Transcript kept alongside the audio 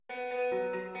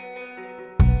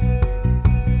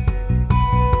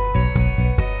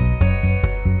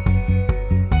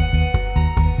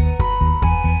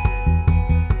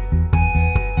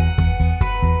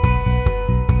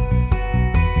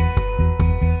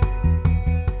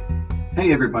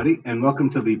Hey, everybody, and welcome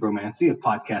to Libromancy, a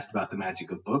podcast about the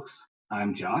magic of books.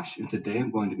 I'm Josh, and today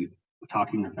I'm going to be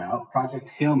talking about Project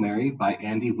Hail Mary by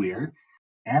Andy Weir.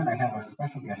 And I have a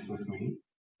special guest with me.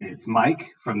 It's Mike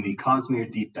from the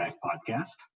Cosmere Deep Dive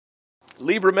podcast.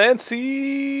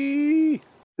 Libromancy!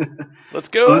 Let's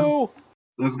So go!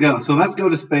 let's go. So let's go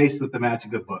to space with the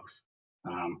magic of books.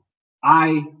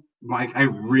 Mike, I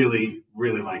really,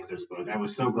 really like this book. I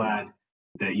was so glad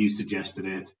that you suggested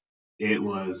it. It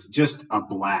was just a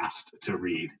blast to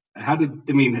read.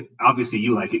 Obviously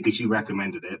you like it because you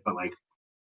recommended it, but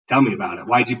tell me about it.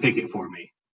 Why'd you pick it for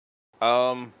me?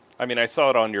 I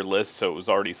saw it on your list, so it was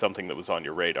already something that was on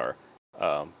your radar.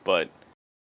 But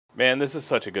man, this is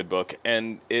such a good book,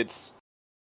 and it's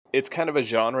kind of a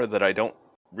genre that I don't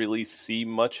really see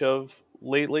much of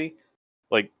lately.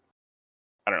 Like,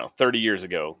 I don't know, 30 years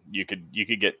ago, you could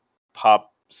get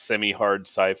pop semi-hard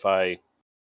sci-fi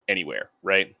anywhere,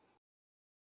 right?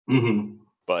 Mm-hmm.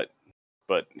 But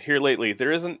here lately,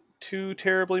 there isn't too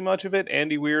terribly much of it.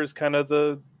 Andy Weir is kind of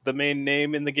the main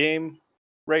name in the game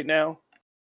right now.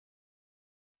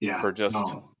 Yeah. For just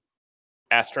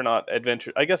astronaut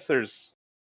adventure. I guess there's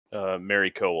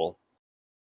Mary Cowell.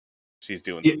 She's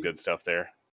doing some good stuff there.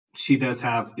 She does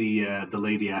have the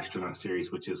Lady Astronaut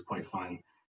series, which is quite fun.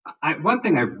 One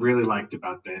thing I really liked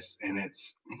about this, and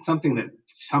it's something that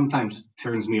sometimes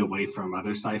turns me away from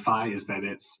other sci-fi, is that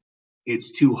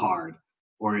it's too hard,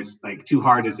 or it's like too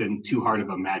hard as in too hard of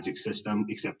a magic system,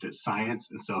 except it's science.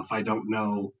 And so if I don't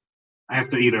know, I have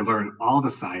to either learn all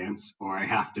the science or I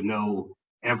have to know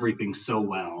everything so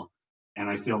well. And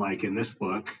I feel like in this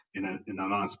book, in a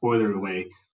non-spoiler way,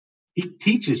 he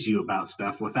teaches you about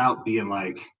stuff without being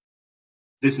like,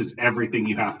 this is everything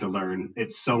you have to learn.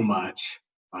 It's so much.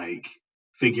 Like,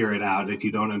 figure it out. If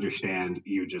you don't understand,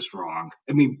 you're just wrong.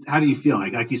 I mean, how do you feel?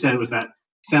 Like you said, it was that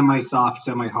semi-soft,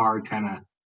 semi-hard kind of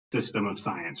system of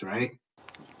science, right?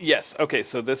 Yes. Okay.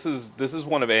 So this is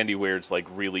one of Andy Weir's like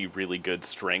really really good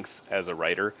strengths as a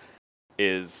writer.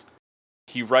 Is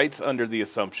he writes under the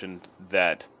assumption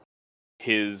that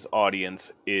his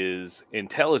audience is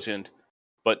intelligent,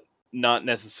 but not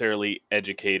necessarily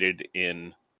educated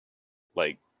in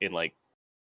like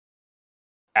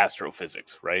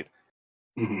astrophysics, right?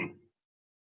 Mm-hmm.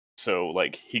 So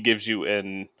like he gives you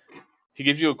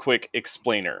a quick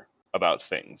explainer about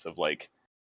things of like,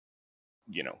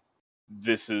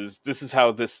 this is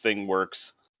how this thing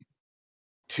works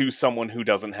to someone who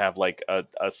doesn't have like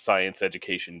a science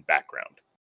education background.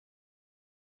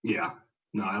 Yeah.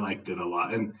 No, I liked it a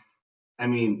lot. And I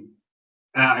mean,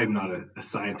 I'm not a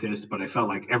scientist, but I felt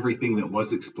like everything that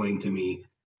was explained to me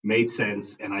made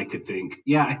sense, and I could think,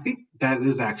 yeah, I think that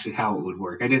is actually how it would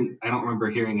work. I don't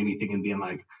remember hearing anything and being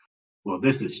like, well,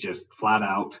 this is just flat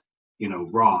out,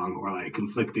 wrong, or like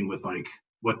conflicting with like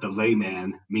what the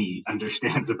layman me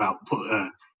understands about,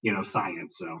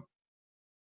 science. So,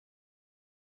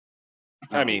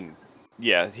 I mean,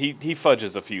 yeah, he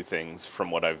fudges a few things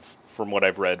from what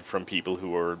I've read from people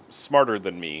who are smarter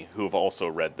than me who have also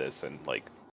read this and like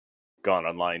gone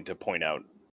online to point out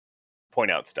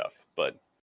stuff, but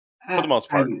for the most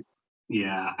part.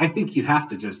 Yeah, I think you have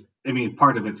to just,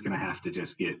 part of it's going to have to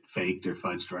just get faked or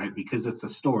fudged, right? Because it's a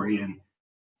story, and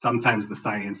sometimes the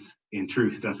science in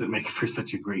truth doesn't make for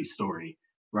such a great story,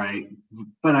 right?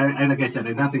 But like I said,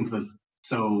 nothing was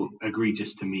so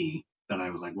egregious to me that I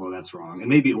was like, well, that's wrong. And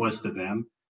maybe it was to them,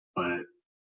 but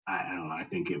I don't know. I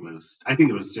think it was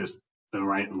just the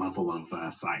right level of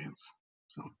science.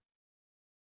 So,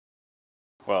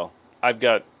 Well, I've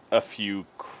got a few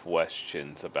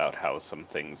questions about how some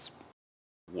things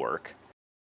work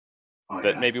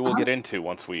that maybe we'll get into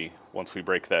once we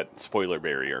break that spoiler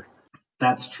barrier.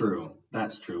 That's true.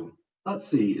 That's true. Let's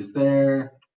see. Is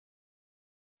there?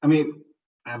 I mean,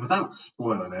 without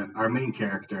spoiling it, our main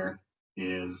character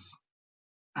is.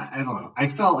 I don't know. I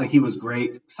felt like he was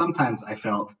great. Sometimes I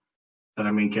felt that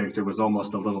our main character was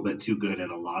almost a little bit too good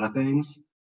at a lot of things,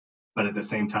 but at the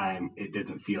same time, it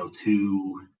didn't feel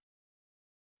too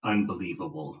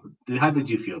unbelievable. How did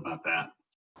you feel about that?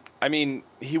 I mean,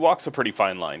 he walks a pretty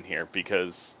fine line here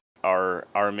because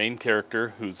our main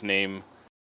character, whose name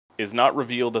is not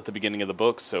revealed at the beginning of the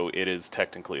book, so it is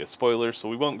technically a spoiler, so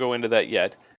we won't go into that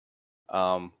yet.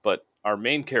 But our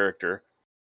main character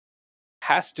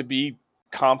has to be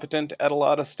competent at a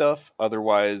lot of stuff,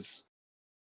 otherwise,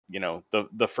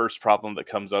 the first problem that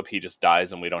comes up, he just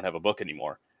dies and we don't have a book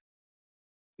anymore.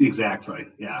 Exactly.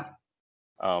 Yeah.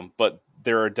 But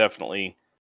there are definitely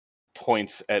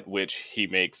points at which he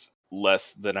makes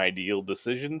less than ideal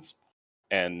decisions,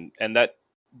 and that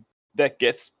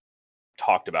gets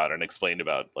talked about and explained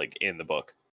about like in the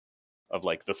book of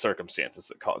like the circumstances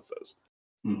that cause those.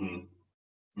 Mm-hmm.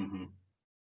 Hmm.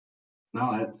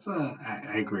 No, it's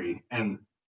I agree, and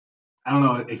I don't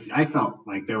know if I felt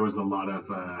like there were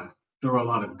a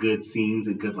lot of good scenes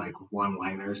and good like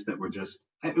one-liners that were just.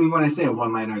 I mean, when I say a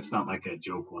one-liner, it's not like a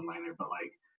joke one-liner, but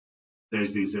like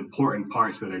there's these important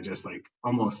parts that are just like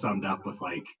almost summed up with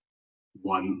like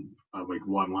one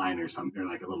line or something or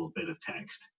like a little bit of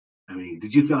text. I mean,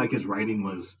 did you feel like his writing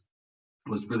was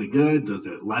really good? Does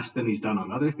it less than he's done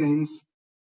on other things?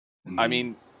 I I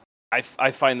mean, mean,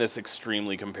 I find this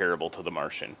extremely comparable to The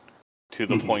Martian, to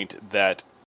the mhm, point that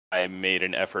I made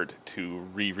an effort to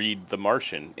reread The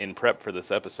Martian in prep for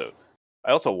this episode.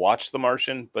 I also watched The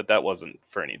Martian, but that wasn't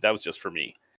for any. That was just for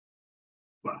me.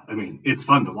 well, I mean, it's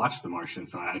fun to watch The Martian,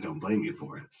 so I don't blame you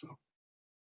for it. So,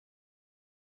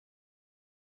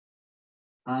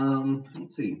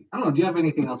 let's see. I don't know. Do you have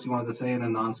anything else you wanted to say in a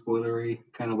non-spoilery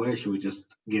kind of way? Or should we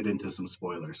just get into some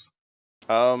spoilers?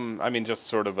 I mean, just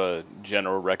sort of a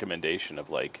general recommendation of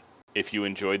like, if you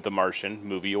enjoyed The Martian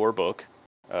movie or book,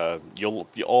 you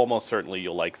almost certainly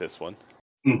you'll like this one.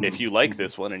 If Hmm. you like Hmm.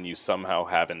 this one and you somehow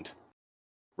haven't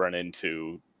run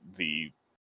into the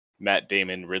Matt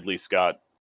Damon, Ridley Scott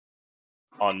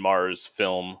on Mars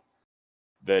film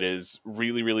that is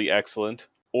really, really excellent,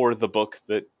 or the book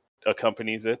that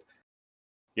accompanies it,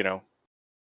 you know,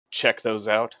 check those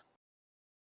out.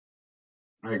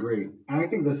 I agree. And I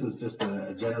think this is just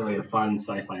generally a fun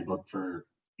sci-fi book for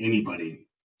anybody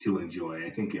to enjoy.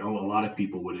 I think a lot of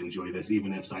people would enjoy this,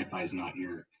 even if sci-fi is not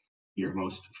your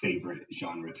most favorite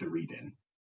genre to read in.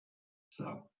 So,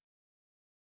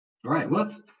 all right,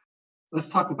 let's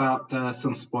talk about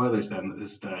some spoilers then.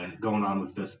 Just going on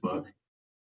with this book.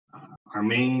 Our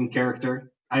main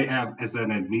character, I have as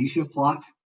an amnesia plot.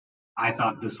 I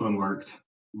thought this one worked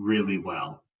really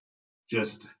well.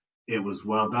 Just it was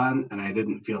well done, and I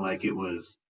didn't feel like it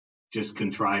was just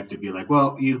contrived to be like,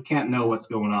 well, you can't know what's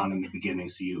going on in the beginning,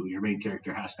 so your main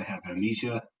character has to have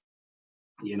amnesia,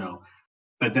 you know.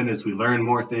 But then as we learn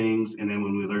more things, and then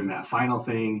when we learn that final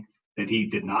thing that he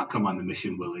did not come on the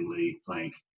mission willingly,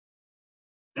 like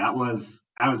that was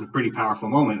a pretty powerful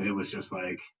moment. It was just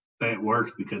like that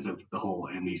worked because of the whole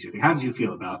amnesia thing. How did you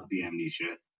feel about the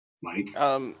amnesia, Mike?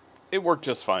 Um, it worked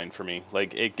just fine for me.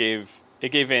 Like it gave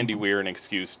Andy Mhm. Weir an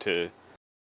excuse to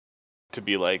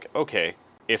be like, okay,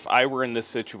 if I were in this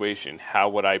situation, how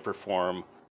would I perform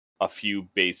a few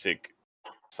basic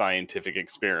scientific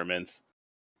experiments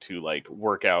to like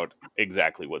work out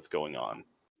exactly what's going on?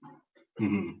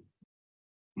 Mhm.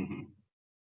 Mhm.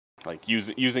 Like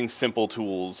using simple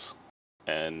tools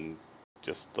and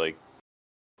just like,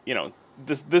 you know,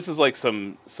 this is like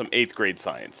some 8th grade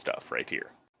science stuff right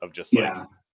here of just like, Yeah.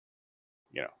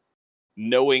 you know,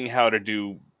 knowing how to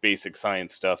do basic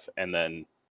science stuff and then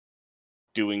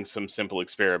doing some simple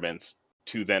experiments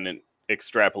to then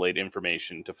extrapolate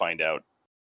information to find out,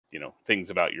 things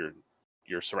about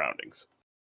your surroundings.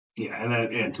 Yeah,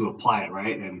 and to apply it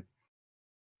right, and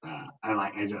I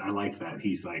like that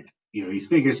he's like he's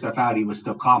figured stuff out. He was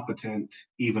still competent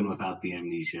even without the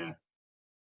amnesia.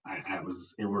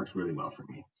 It worked really well for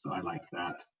me, so I like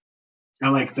that. I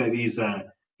like that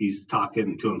he's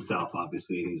talking to himself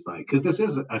obviously, and he's like because this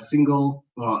is a single.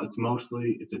 Well,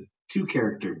 it's a two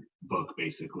character book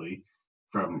basically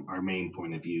from our main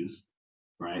point of views,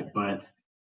 right? But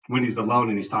when he's alone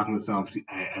and he's talking to himself,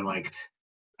 I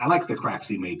liked the cracks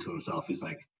he made to himself. He's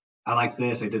like, I like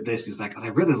this, I did this. He's like, I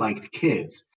really liked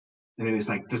kids. And then he's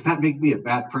like, does that make me a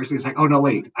bad person? He's like, oh no,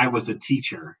 wait, I was a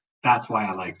teacher. That's why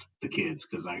I liked the kids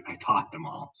because I taught them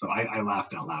all. So I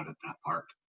laughed out loud at that part.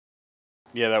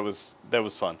 Yeah, that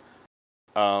was fun.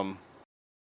 Um,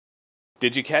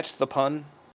 did you catch the pun?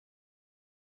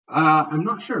 I'm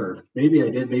not sure. Maybe I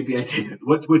did. Maybe I didn't.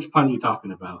 Which pun are you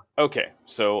talking about? Okay,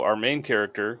 so our main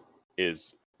character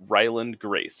is Ryland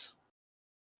Grace,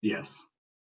 Yes.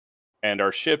 and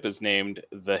our ship is named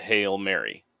the Hail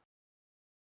Mary.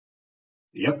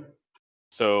 Yep.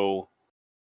 So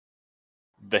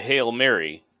the Hail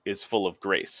Mary is full of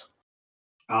grace.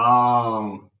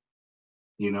 Oh,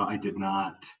 I did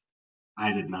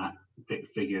not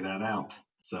figure that out.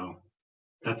 So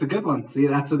that's a good one. See,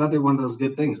 that's another one of those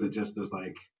good things that just is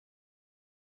like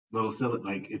little silly,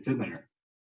 like it's in there.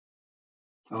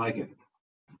 I like it.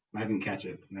 I didn't catch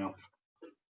it. No.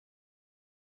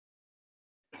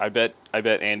 I bet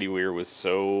Andy Weir was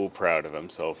so proud of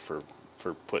himself for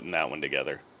putting that one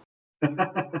together.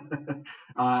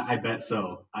 I bet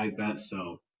so. I bet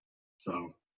so.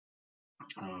 So,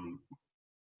 um,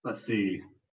 let's see.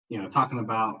 Talking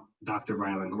about Dr.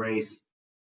 Ryland Grace.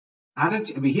 How did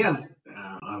you? I mean, he has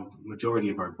a majority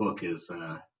of our book is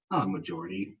not a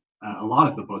majority. A lot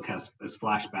of the book has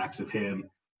flashbacks of him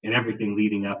and everything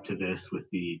leading up to this with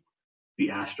the the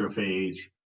astrophage.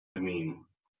 I mean,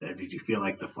 did you feel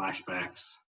like the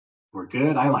flashbacks were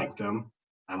good? I liked them.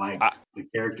 I I, liked the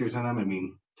characters in them. I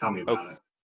mean, tell me oh, about it.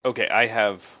 okay, I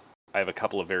have a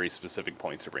couple of very specific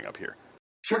points to bring up here.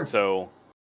 Sure. So,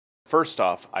 first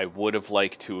off, I would have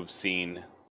liked to have seen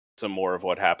some more of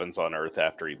what happens on Earth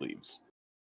after he leaves.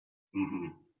 Hmm.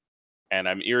 And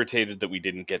I'm irritated that we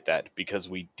didn't get that because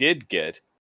we did get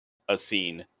a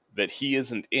scene that he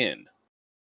isn't in.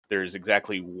 There's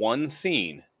exactly one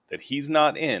scene that he's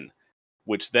not in,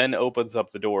 which then opens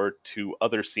up the door to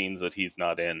other scenes that he's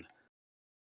not in,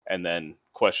 and then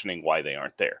questioning why they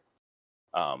aren't there.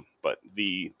 But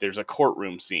there's a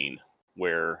courtroom scene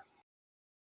where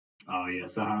Oh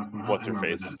yes, what's I her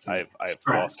remember face? that scene. I've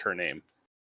Strat, lost her name.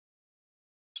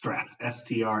 Strat,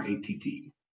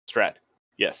 Stratt. Strat.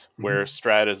 Yes, where Mm-hmm.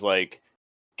 Strat is like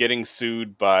getting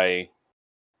sued by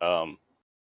um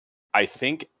I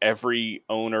think every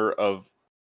owner of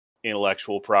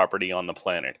intellectual property on the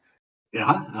planet.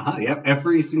 Yep,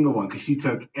 every single one, because she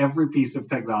took every piece of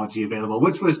technology available,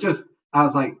 which was just, I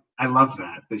was like, I love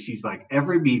that she's like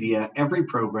every media, every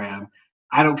program,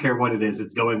 I don't care what it is,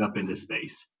 it's going up into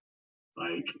space.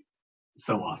 Like,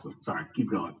 so awesome. Sorry, keep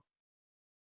going.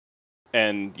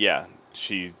 And yeah,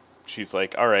 she's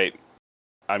like, "All right,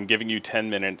 I'm giving you 10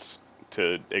 minutes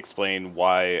to explain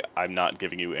why I'm not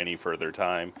giving you any further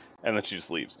time." And then she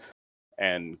just leaves.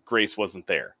 And Grace wasn't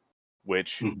there,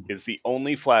 which Mhm. is the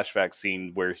only flashback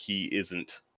scene where he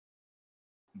isn't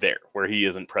there, where he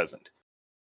isn't present.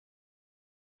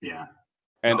 Yeah.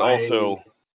 No, And also,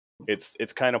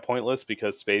 it's kind of pointless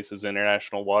because space is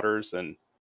international waters and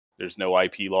there's no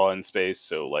IP law in space,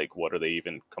 so like what are they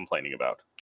even complaining about?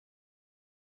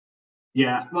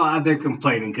 yeah, well, they're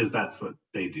complaining because that's what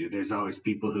they do. There's always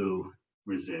people who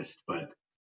resist, but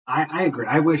I agree.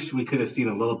 I wish we could have seen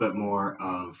a little bit more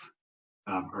of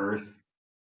Earth.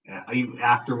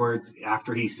 Afterwards,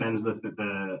 after he sends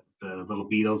the little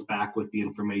beetles back with the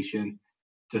information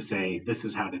to say this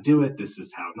is how to do it, this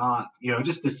is how not,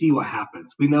 just to see what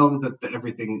happens. We know that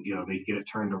everything, they get it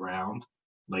turned around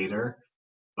later,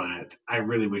 but I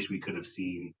really wish we could have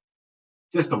seen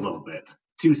just a little bit,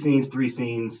 2 scenes, 3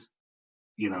 scenes,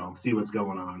 see what's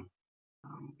going on.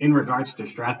 In regards to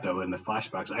Strat though, in the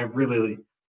flashbacks, I really,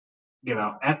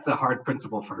 that's a hard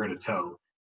principle for her to toe.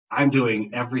 I'm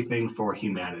doing everything for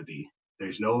humanity.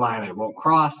 There's no line I won't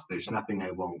cross. There's nothing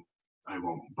I won't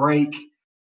break.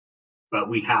 But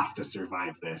we have to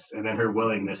survive this. And then her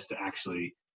willingness to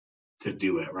actually to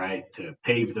do it, right? To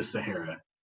pave the Sahara,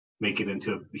 make it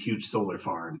into a huge solar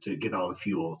farm, to get all the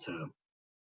fuel, to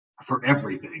for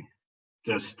everything.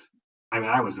 Just, I mean,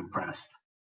 I was impressed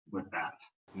with that.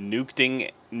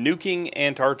 Nuking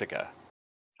Antarctica.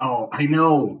 Oh, I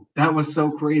know that was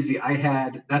so crazy.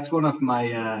 That's one of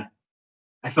my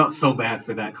I felt so bad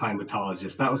for that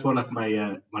climatologist. That was one of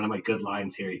my good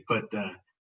lines here. He put the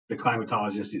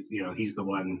climatologist, he's the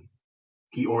one,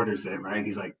 he orders it, right?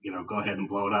 He's like, go ahead and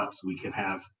blow it up so we can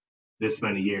have this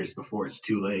many years before it's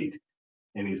too late.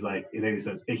 And he's like, and then he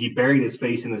says he buried his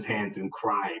face in his hands and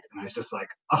cried. And I was just like,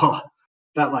 oh,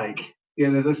 that like,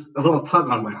 there's this a little tug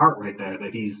on my heart right there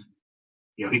that he's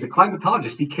a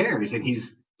climatologist. He cares, and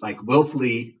he's like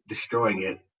willfully destroying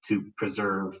it to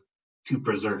preserve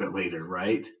it later,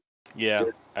 right? Yeah,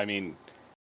 I mean,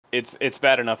 it's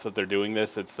bad enough that they're doing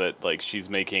this. It's that like she's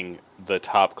making the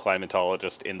top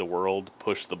climatologist in the world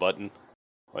push the button.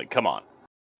 Like, come on.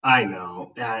 I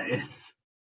know.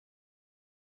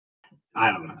 I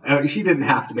don't know. She didn't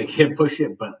have to make him push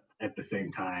it, but at the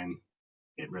same time,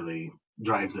 it really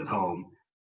drives it home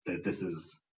that this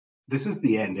is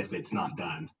the end if it's not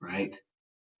done, right?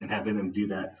 And having him do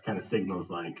that kind of signals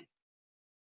like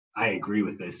I agree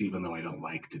with this, even though I don't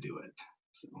like to do it.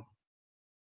 So,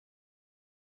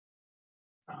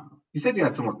 you said you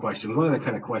had some more questions. What other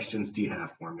kind of questions do you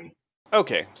have for me?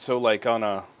 Okay, so like on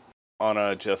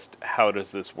a just how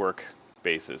does this work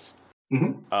basis.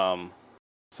 Hmm. Um,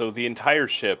 so the entire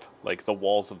ship, like the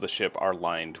walls of the ship, are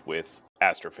lined with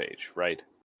astrophage, right?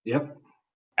 Yep.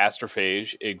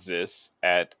 Astrophage exists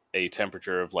at a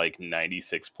temperature of like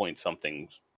 96 point something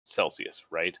Celsius,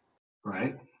 right?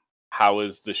 Right. How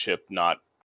is the ship not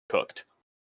cooked?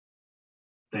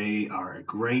 They are a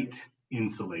great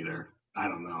insulator. I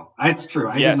don't know. It's true.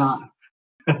 I did Yes, not.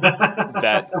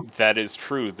 that that is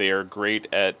true. They are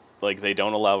great at like they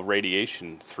don't allow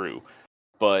radiation through.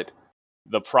 But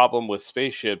the problem with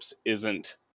spaceships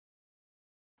isn't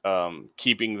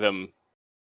keeping them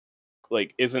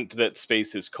like isn't that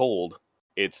space is cold.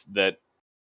 It's that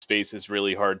space is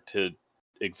really hard to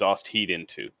exhaust heat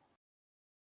into.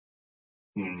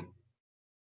 Hmm.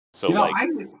 So You know, like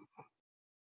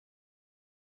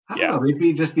I I don't Yeah. know.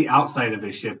 Maybe just the outside of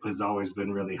his ship has always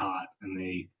been really hot, and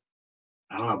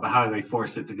I don't know, but how do they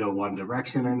force it to go one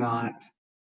direction or not?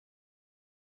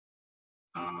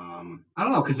 I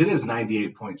don't know, because it is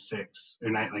 98.6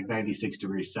 or like 96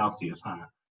 degrees Celsius, huh?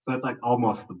 So it's like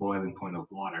almost the boiling point of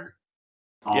water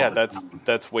all Yeah, the time.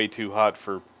 that's way too hot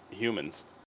for humans.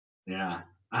 Yeah.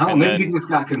 I don't know, And maybe he then just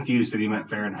got confused and he meant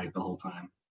Fahrenheit the whole time.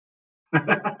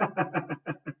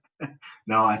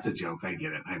 No, that's a joke. I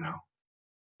get it. I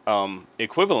know.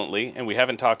 equivalently, and we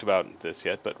haven't talked about this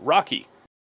yet, but Rocky.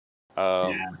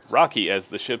 Yes. Rocky, as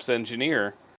the ship's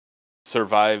engineer,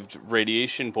 survived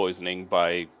radiation poisoning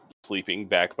by sleeping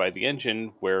back by the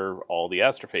engine where all the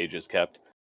astrophage is kept.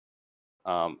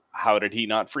 How did he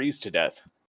not freeze to death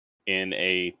in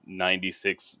a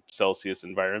 96 Celsius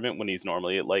environment when he's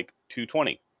normally at like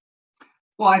 220?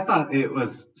 Well, I thought it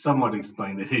was somewhat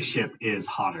explained that his ship is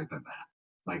hotter than that,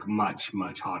 like much,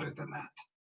 much hotter than that.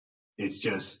 It's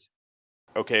just,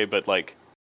 Okay, but like,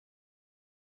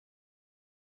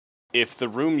 if the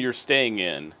room you're staying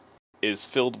in is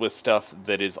filled with stuff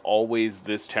that is always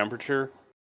this temperature,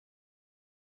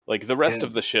 like the rest yeah,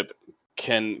 of the ship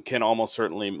can almost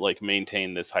certainly like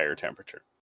maintain this higher temperature,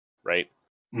 right?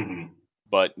 mhm.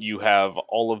 But you have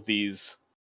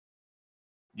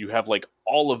like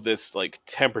all of this like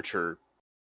temperature,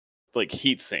 like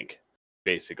heat sink,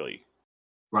 basically.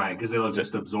 Right, because it'll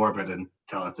just absorb it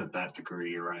until it's at that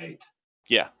degree. You're right,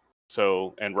 Yeah.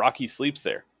 So, and Rocky sleeps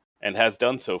there and has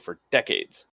done so for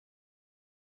decades.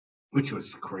 which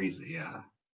was crazy. Yeah.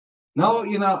 No,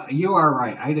 you are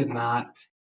right. I did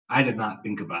not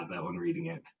think about that when reading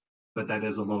it, but that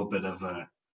is a little bit of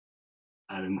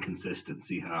an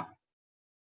inconsistency, huh?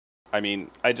 I mean,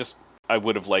 I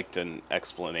would have liked an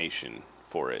explanation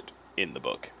for it in the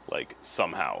book, like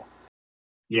somehow.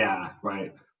 Yeah,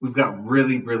 right. We've got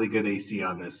really, really good AC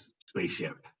on this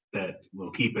spaceship that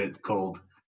will keep it cold.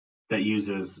 That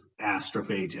uses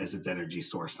astrophage as its energy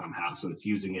source somehow, so it's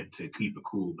using it to keep it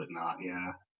cool, but not.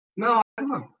 Yeah. No, I don't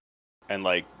know. And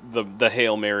like the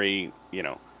Hail Mary,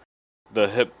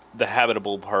 the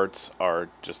habitable parts are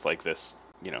just like this,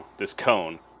 this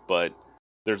cone, but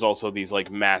there's also these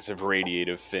like massive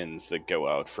radiative fins that go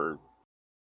out for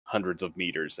hundreds of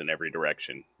meters in every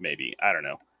direction, maybe. I don't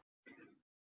know.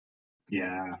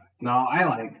 Yeah. No, I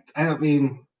liked. I don't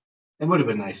mean it would have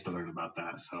been nice to learn about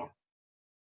that. So.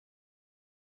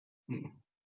 Hmm.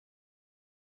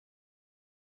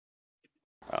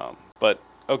 But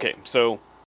okay, so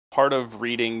part of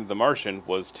reading The Martian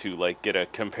was to like get a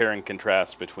compare and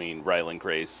contrast between Ryland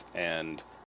Grace and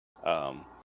um,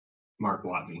 Mark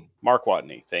Watney. Mark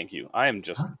Watney. Thank you. Huh?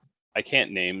 I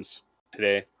can't names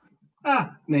today.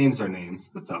 Names are names.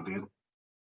 That's all good.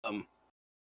 Um,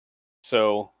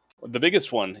 so the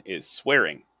biggest one is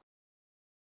swearing.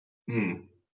 Hmm.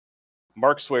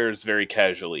 Mark swears very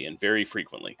casually and very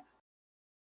frequently.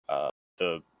 Uh,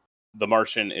 the The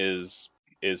Martian is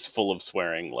full of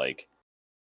swearing. Like,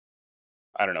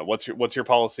 I don't know. What's your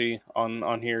policy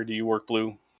on here? Do you work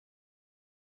blue?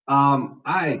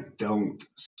 I don't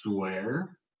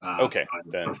swear. So Okay, I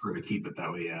then prefer to keep it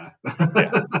that way. Yeah.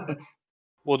 yeah,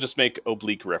 we'll just make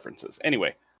oblique references.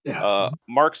 Anyway, Yeah.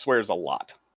 Mark swears a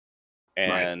lot, Right.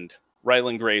 and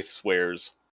Ryland Grace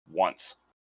swears once,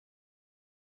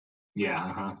 Yeah.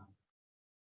 Uh-huh.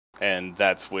 and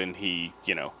that's when he,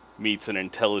 meets an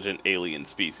intelligent alien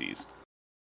species.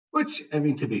 Which, I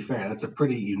mean, to be fair, that's a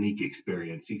pretty unique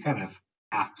experience. You kind of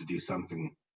have to do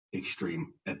something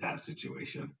extreme at that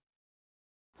situation.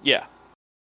 Yeah.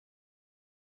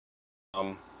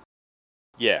 Um.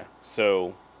 Yeah.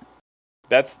 So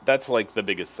that's like the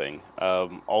biggest thing.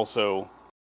 Also,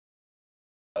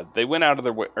 they went out of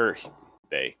their way, or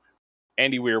they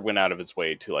Andy Weir went out of his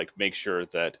way to like make sure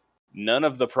that none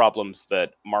of the problems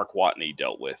that Mark Watney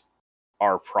dealt with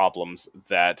are problems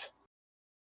that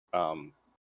um,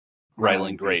 Ryland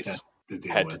Ryland Grace has Grace to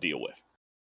deal had to with. deal with.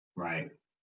 Right.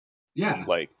 Yeah.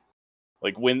 Like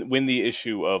when the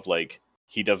issue of like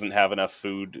he doesn't have enough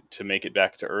food to make it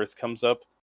back to Earth comes up,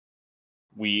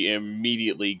 we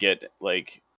immediately get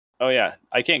like, oh yeah,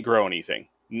 I can't grow anything.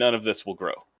 None of this will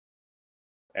grow,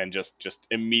 and just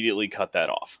immediately cut that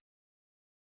off.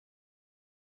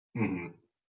 Hmm.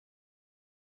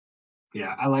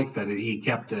 Yeah. I like that he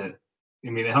kept it. I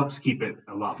mean, it helps keep it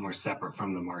a lot more separate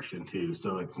from the Martian too.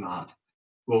 So it's not,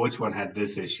 well, which one had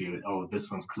this issue? Oh, this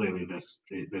one's clearly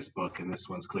this book, and this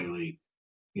one's clearly,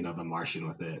 the Martian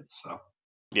with it. So.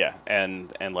 Yeah,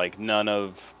 and like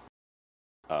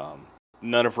um,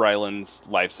 none of Ryland's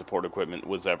life support equipment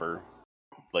was ever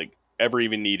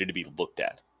even needed to be looked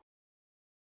at.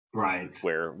 Right.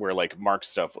 Where like Mark's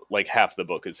stuff, like half the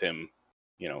book is him,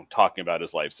 talking about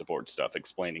his life support stuff,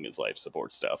 explaining his life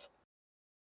support stuff.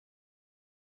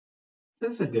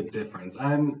 That's a good difference.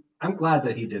 I'm glad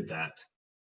that he did that.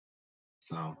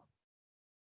 So.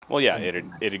 Well, yeah,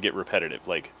 it'd get repetitive.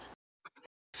 Like it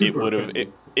Super would have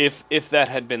repetitive. if that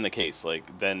had been the case.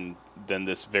 Like then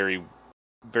this very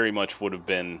very much would have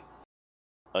been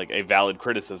like a valid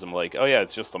criticism. Like, oh yeah,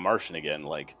 it's just The Martian again.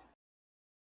 Like,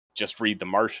 just read The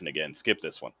Martian again. Skip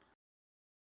this one.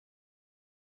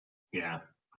 Yeah.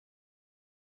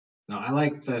 No, I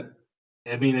like that.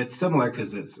 I mean, it's similar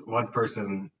because it's one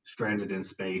person stranded in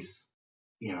space,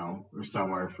 or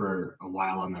somewhere for a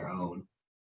while on their own.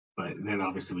 But then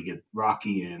obviously we get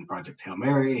Rocky in Project Hail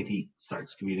Mary, and he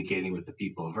starts communicating with the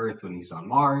people of Earth when he's on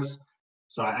Mars.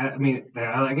 So I mean,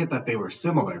 I get that they were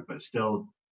similar, but still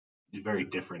very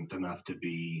different enough to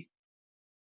be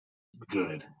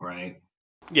good, right?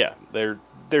 Yeah,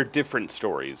 they're different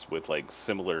stories with like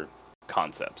similar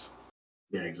concepts.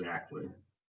 Yeah, exactly.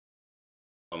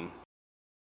 You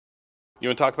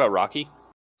want to talk about Rocky?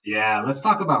 Yeah, let's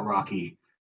talk about Rocky.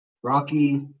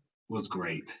 Rocky was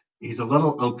great. He's a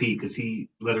little OP because he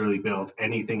literally built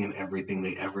anything and everything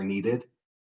they ever needed,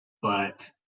 but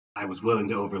I was willing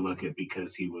to overlook it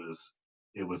because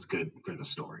it was good for the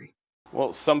story.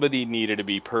 Well, somebody needed to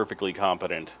be perfectly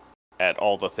competent at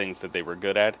all the things that they were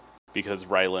good at because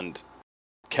Ryland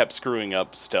kept screwing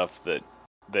up stuff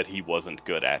that he wasn't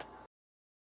good at.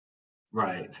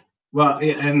 Right. Well,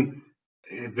 and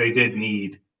they did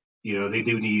need, they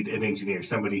do need an engineer,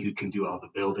 somebody who can do all the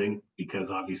building because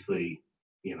obviously,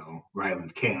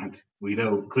 Ryland can't. We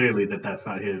know clearly that that's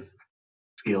not his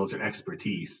skills or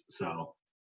expertise. So,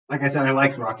 like I said, I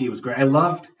liked Rocky. It was great. I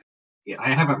loved. Yeah,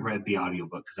 I haven't read the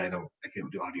audiobook because I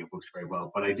can't do audiobooks very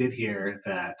well, but I did hear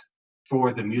that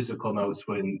for the musical notes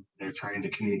when they're trying to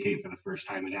communicate for the first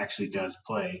time, it actually does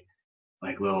play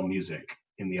like little music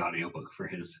in the audiobook for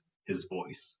his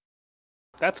voice.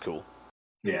 That's cool.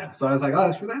 Yeah, so I was like,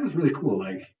 oh, that was really cool.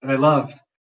 Like, and I loved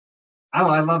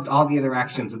all the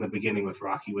interactions in the beginning with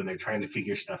Rocky when they're trying to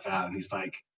figure stuff out, and he's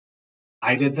like,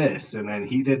 I did this, and then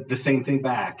he did the same thing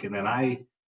back, and then I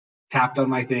tapped on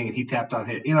my thing and he tapped on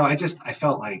his. I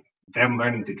felt like them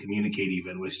learning to communicate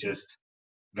even was just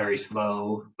very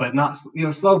slow, but not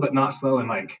slow, but not slow and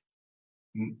like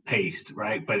paced,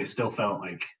 right? But it still felt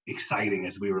like exciting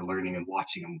as we were learning and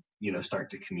watching them, start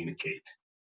to communicate.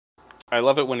 I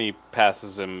love it when he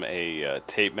passes him a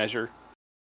tape measure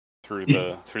through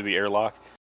the airlock,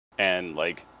 and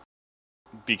like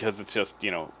because it's just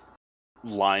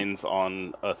lines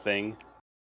on a thing,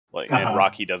 like and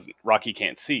Rocky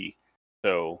can't see,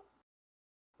 so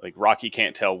like Rocky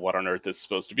can't tell what on earth is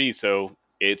supposed to be, so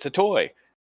it's a toy.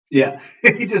 Yeah,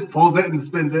 he just pulls it and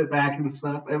spins it back and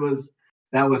stuff.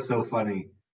 That was so funny.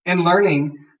 And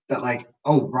learning that like,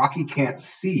 oh, Rocky can't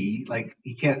see, like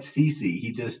he can't see,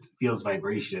 he just feels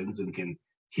vibrations and can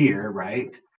hear,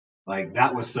 right? Like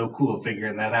that was so cool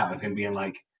figuring that out and him being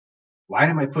like, why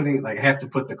am I putting like I have to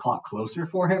put the clock closer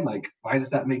for him? Like, why does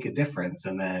that make a difference?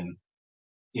 And then,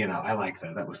 I like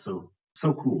that. That was so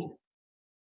cool.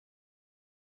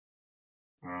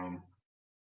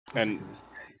 And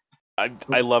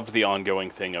I loved the ongoing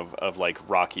thing of like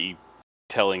Rocky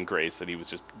telling Grace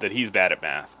that he's bad at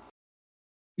math.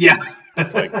 Yeah.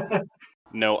 It's like,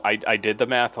 no, I did the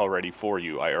math already for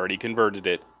you. I already converted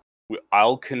it.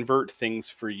 I'll convert things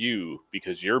for you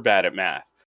because you're bad at math.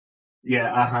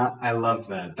 Yeah, I love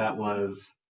that. That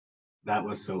was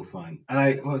so fun.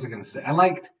 And what was I gonna say? I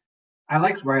liked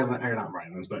Ryland or not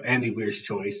Ryland's, but Andy Weir's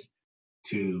choice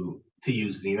to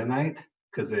use Xenonite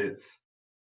because it's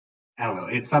I don't know,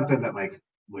 it's something that like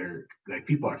we're like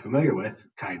people are familiar with,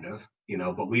 kind of,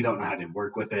 but we don't know how to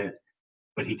work with it.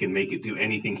 But he can make it do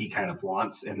anything he kind of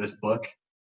wants in this book,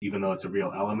 even though it's a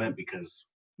real element because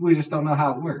we just don't know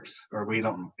how it works, or we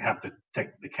don't have the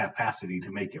capacity to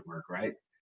make it work, right?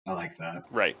 I like that.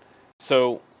 Right.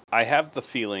 So I have the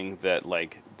feeling that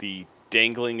like the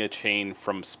dangling a chain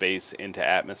from space into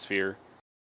atmosphere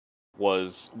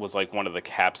was like one of the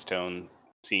capstone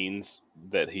scenes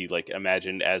that he like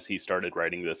imagined as he started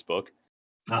writing this book.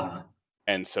 Uh-huh.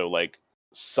 And so like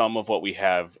some of what we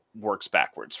have works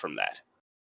backwards from that.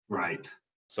 Right.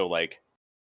 So like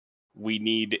we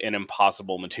need an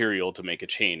impossible material to make a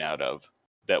chain out of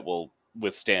that will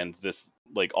withstand this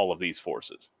like all of these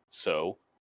forces. So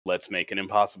let's make an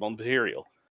impossible material.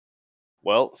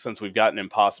 Well, since we've got an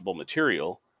impossible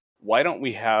material, why don't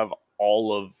we have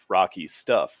all of Rocky's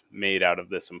stuff made out of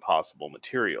this impossible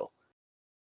material?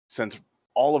 Since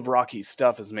all of Rocky's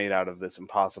stuff is made out of this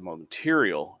impossible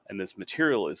material, and this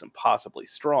material is impossibly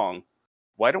strong,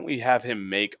 why don't we have him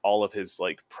make all of his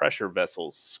like pressure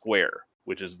vessels square?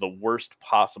 which is the worst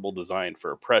possible design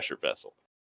for a pressure vessel.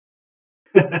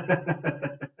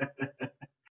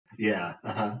 Yeah.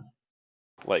 Uh-huh.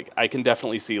 Like, I can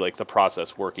definitely see like the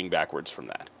process working backwards from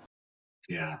that.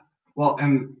 Yeah. Well,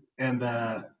 and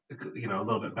you know, a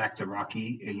little bit back to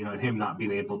Rocky, you know, and him not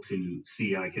being able to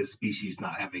see like his species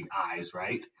not having eyes,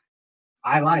 right?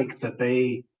 I like that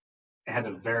they had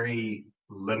a very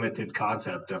limited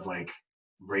concept of like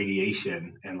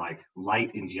radiation and like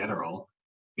light in general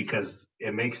because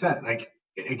it makes sense. Like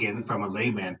again, from a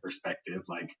layman perspective,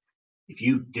 like if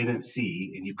you didn't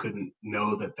see and you couldn't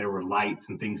know that there were lights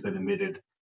and things that emitted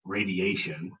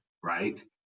radiation, right?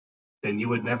 Then you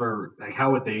would never like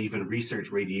how would they even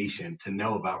research radiation to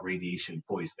know about radiation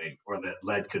poisoning or that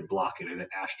lead could block it or that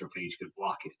astrophage could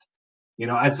block it? You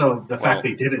know, and so the fact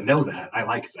Well, they didn't know that, I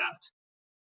like that.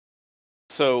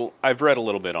 so I've read a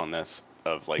little bit on this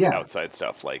of like Yeah. outside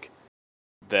stuff, like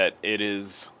that it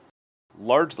is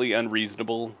largely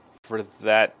unreasonable for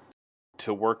that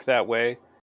to work that way.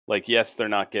 Like, yes, they're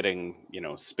not getting,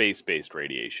 space-based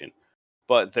radiation,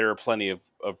 but there are plenty of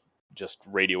just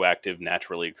radioactive,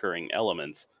 naturally occurring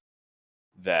elements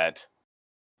that,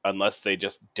 unless they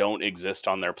just don't exist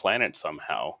on their planet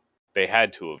somehow, they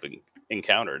had to have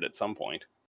encountered at some point.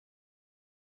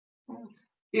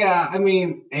 Yeah, I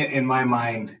mean, in my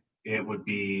mind, it would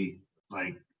be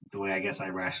like the way I guess I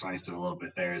rationalized it a little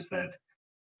bit there is that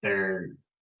their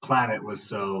planet was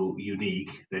so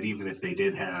unique that even if they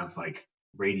did have like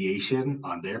radiation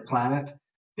on their planet,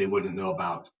 they wouldn't know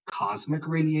about cosmic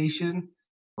radiation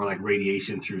or like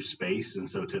radiation through space. And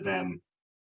so to them,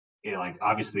 like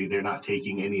obviously they're not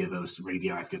taking any of those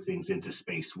radioactive things into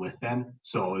space with them.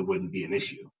 So it wouldn't be an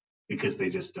issue because they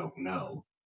just don't know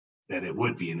that it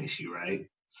would be an issue, right?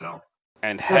 So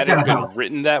And that's had kind it of how. been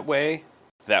written that way,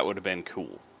 that would have been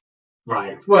cool.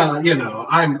 Right. Well, you know,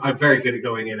 I'm very good at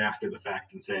going in after the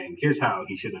fact and saying, here's how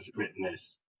he should have written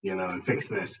this, you know, and fix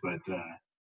this, but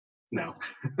no.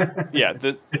 Yeah,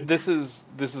 this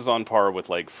is on par with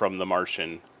like From the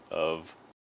Martian of,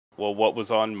 well, what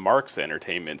was on Mark's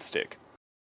entertainment stick.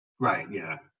 Right.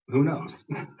 Yeah. Who knows?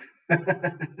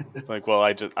 It's like, well,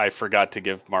 I forgot to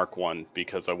give Mark one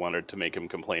because I wanted to make him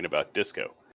complain about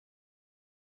disco.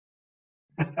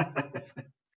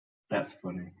 That's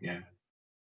funny. Yeah.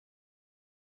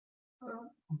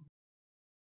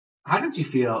 How did you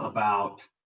feel about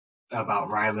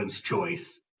Ryland's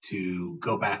choice to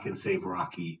go back and save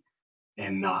Rocky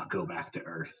and not go back to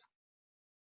Earth?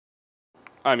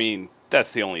 I mean,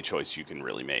 that's the only choice you can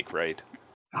really make, right?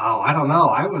 Oh, I don't know.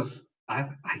 I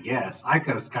guess I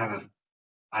was kind of,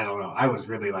 I don't know. I was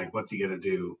really like, what's he gonna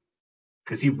do?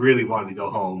 Because he really wanted to go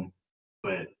home,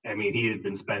 but I mean, he had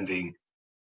been spending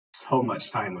so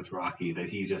much time with Rocky that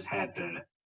he just had to.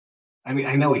 I mean,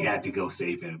 I know he had to go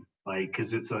save him, like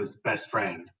because it's his best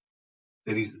friend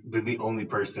that he's been the only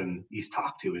person he's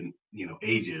talked to in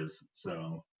ages.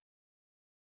 So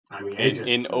I mean, it just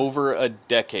In was. over a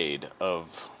decade of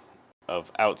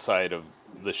outside of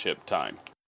the ship time.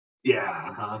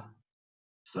 Yeah, huh?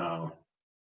 So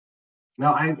no,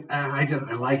 I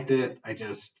liked it.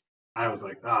 I was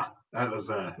like,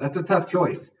 that's a tough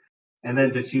choice. And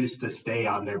then to choose to stay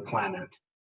on their planet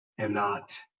and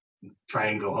not try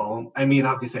and go home. I mean,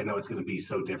 obviously, I know it's going to be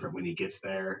so different when he gets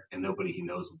there and nobody he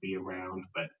knows will be around,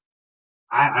 but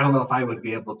I don't know if I would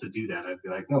be able to do that. I'd be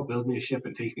like, no, build me a ship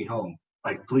and take me home.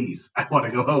 Like, please, I want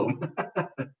to go home.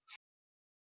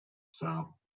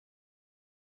 So,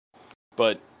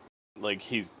 But like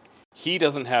he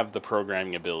doesn't have the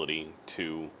programming ability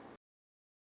to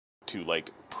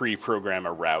like pre-program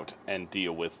a route and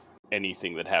deal with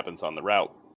anything that happens on the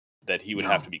route that he would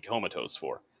have no. to be comatose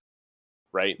for,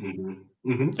 right?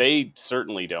 Hmm. They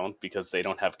certainly don't because they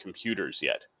don't have computers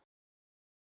yet.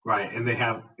 Right. And they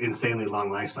have insanely long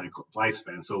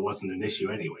lifespan. So it wasn't an issue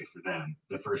anyway for them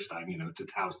the first time, to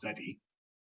Tau Ceti.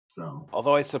 So,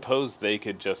 Although I suppose they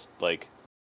could just like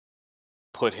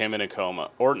put him in a coma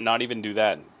or not even do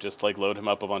that, just like load him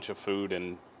up a bunch of food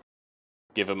and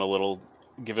give him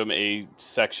a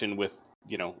section with,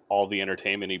 all the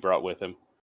entertainment he brought with him.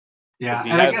 Because yeah. he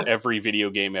And I has guess every video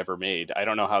game ever made. I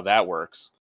don't know how that works,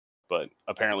 but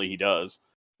apparently he does.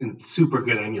 and super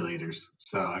good emulators.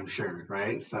 So I'm sure.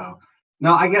 Right. So,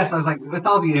 no, I guess I was like, with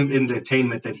all the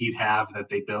entertainment that he'd have that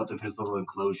they built in his little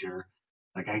enclosure,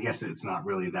 like, I guess it's not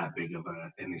really that big of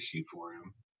an issue for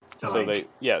him to So like,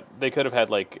 they could have had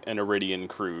like an Iridian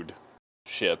crewed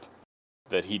ship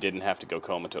that he didn't have to go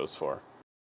comatose for.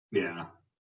 yeah.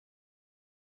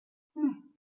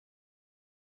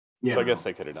 So I guess No.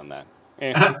 they could have done that.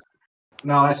 Eh.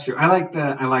 No, that's true. I like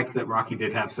that Rocky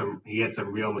did have he had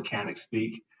some real mechanic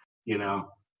speak, you know.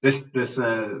 this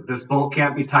bolt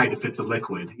can't be tight if it's a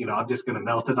liquid. I'm just gonna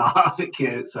melt it off. It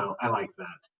can't. So I like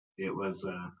that. It was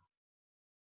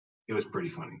pretty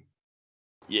funny.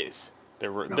 Yes,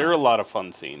 there were Nice. a lot of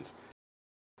fun scenes.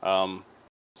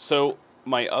 So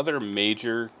my other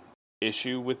major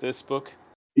issue with this book,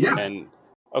 Yeah. and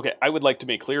okay, I would like to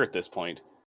make clear at this point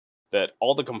that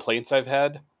all the complaints I've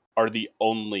had are the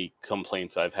only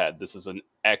complaints I've had. This is an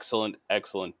excellent,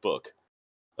 excellent book.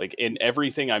 Like in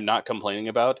everything I'm not complaining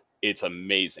about, it's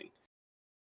amazing.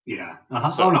 Yeah. Oh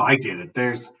So, no, I get it.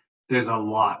 There's a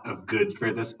lot of good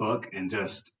for this book and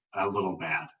just a little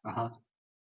bad.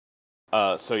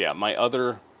 so yeah, my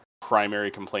other primary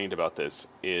complaint about this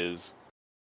is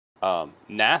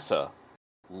NASA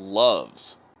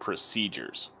loves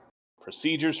procedures.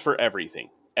 Procedures for everything.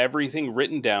 Everything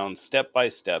written down step by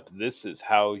step. This is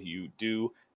how you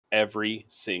do every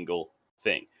single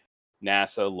thing.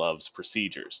 NASA loves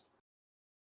procedures.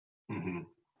 Hmm.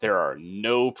 There are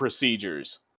no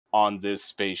procedures on this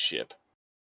spaceship.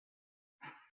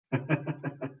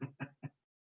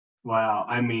 Well,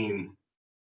 I mean,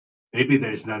 maybe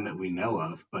there's none that we know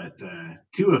of, but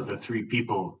two of the three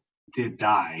people did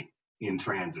die in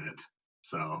transit.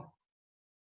 So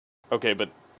Okay,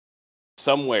 but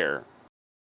somewhere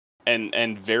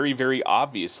and very very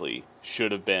obviously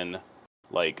should have been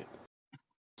like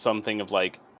something of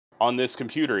like on this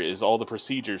computer is all the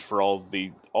procedures for all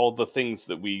the things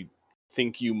that we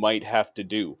think you might have to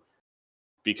do,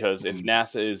 because if mm,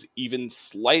 NASA is even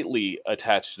slightly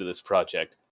attached to this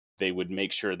project, they would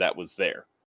make sure that was there.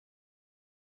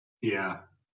 yeah,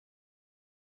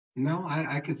 no,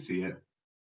 I could see it.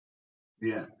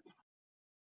 Yeah,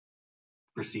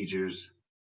 procedures.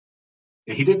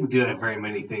 Yeah, he didn't do very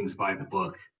many things by the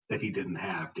book that he didn't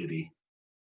have, did he?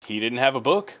 He didn't have a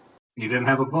book. He didn't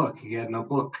have a book. He had no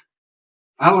book.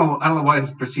 I don't know what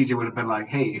his procedure would have been like.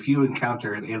 Hey, if you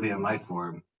encounter an alien life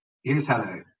form, here's how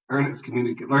to learn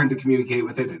to communicate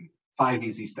with it in 5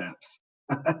 easy steps.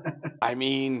 I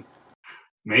mean, if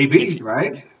Maybe,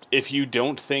 right? if you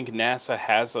don't think NASA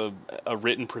has a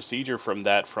written procedure from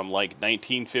like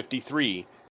 1953.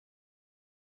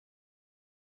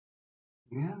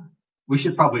 Yeah. We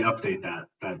should probably update that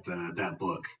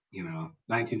book.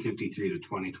 1953 to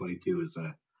 2022 is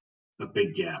a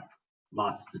big gap.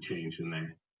 Lots to change in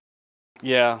there.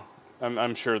 Yeah,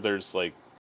 I'm sure there's like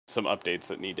some updates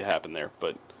that need to happen there,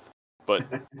 but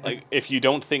like if you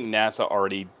don't think NASA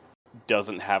already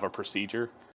doesn't have a procedure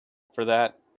for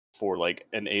that, for like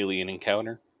an alien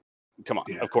encounter, come on,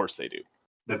 Yeah, of course they do.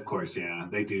 of course. Yeah,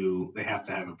 they do. They have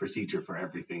to have a procedure for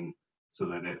everything so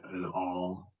that it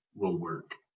all will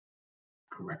work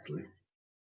correctly.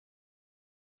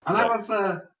 And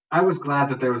Right. I was glad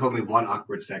that there was only one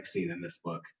awkward sex scene in this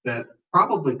book that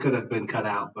probably could have been cut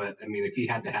out, but I mean, if he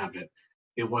had to have it,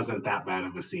 it wasn't that bad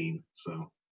of a scene. So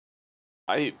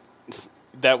I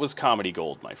that was comedy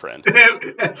gold, my friend.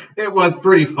 it was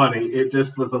pretty funny. It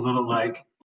just was a little like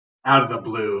out of the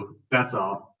blue. That's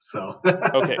all. So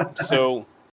Okay, so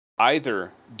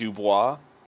either Dubois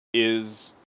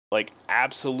is like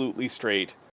absolutely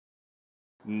straight,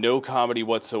 no comedy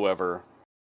whatsoever,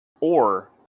 or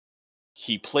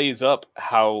he plays up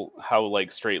how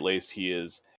like straight laced he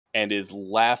is and is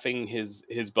laughing his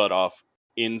butt off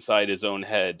inside his own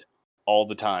head all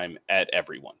the time at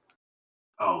everyone.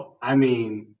 oh, I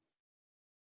mean,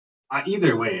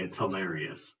 either way, it's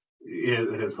hilarious.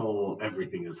 His whole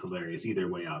everything is hilarious either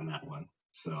way on that one.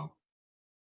 So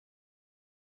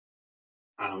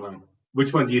I don't know.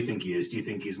 Which one do you think he is? Do you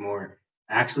think he's more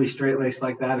actually straight laced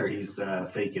like that, or he's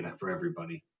faking it for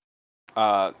everybody?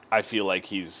 I feel like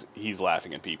he's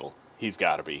laughing at people. He's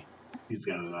got to be. He's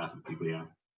got to laugh at people, yeah.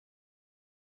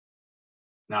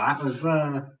 Now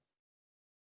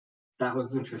that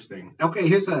was interesting. Okay,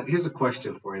 here's a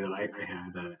question for you that I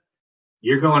had.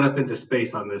 You're going up into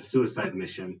space on this suicide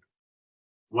mission.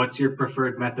 What's your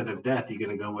preferred method of death? You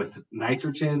going to go with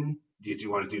nitrogen? Did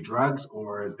you want to do drugs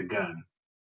or the gun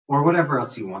or whatever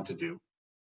else you want to do?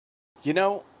 You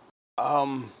know,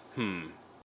 I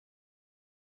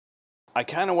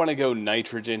kind of want to go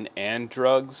nitrogen and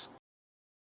drugs.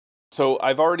 So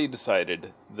I've already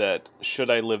decided that should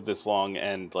I live this long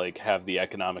and like have the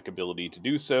economic ability to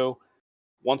do so,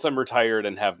 once I'm retired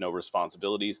and have no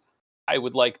responsibilities, I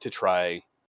would like to try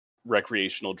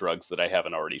recreational drugs that I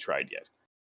haven't already tried yet.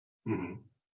 Hmm.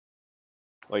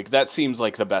 Like that seems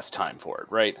like the best time for it,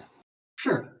 right?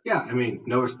 Sure. Yeah. I mean,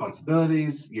 no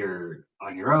responsibilities. You're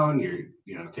on your own.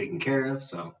 You're taken care of.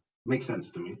 So it makes sense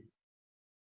to me.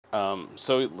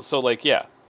 So like yeah,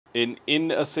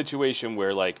 in a situation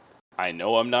where like I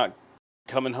know I'm not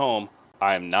coming home,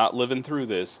 I'm not living through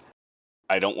this,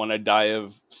 I don't want to die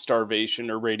of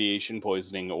starvation or radiation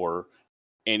poisoning or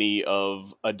any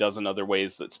of a dozen other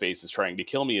ways that space is trying to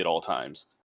kill me at all times.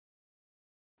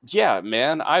 Yeah,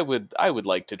 man, I would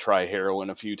like to try heroin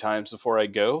a few times before I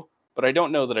go, but I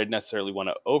don't know that I'd necessarily want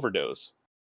to overdose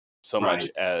so much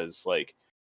Right, as like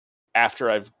after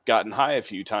I've gotten high a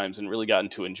few times and really gotten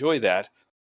to enjoy that,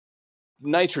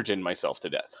 nitrogen myself to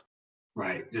death.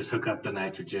 right. Just hook up the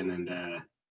nitrogen and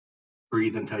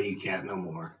breathe until you can't no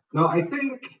more. No, I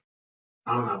think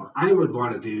I don't know. I would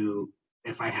want to do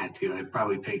if I had to. I'd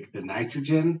probably pick the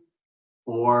nitrogen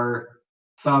or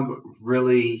some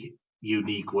really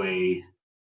unique way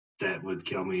that would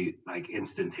kill me like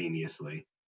instantaneously.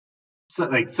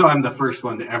 So I'm the first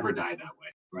one to ever die that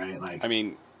way, right? I Like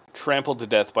mean, trampled to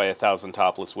death by 1,000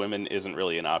 topless women isn't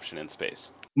really an option in space.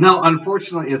 no,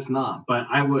 unfortunately it's not. But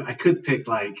I could pick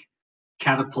like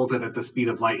catapulted at the speed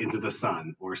of light into the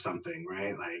sun or something,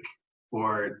 right? Like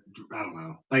or I don't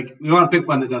know. Like we want to pick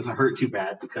one that doesn't hurt too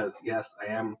bad because yes,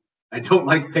 I don't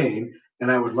like pain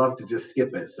and I would love to just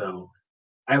skip it. So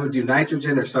I would do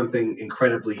nitrogen or something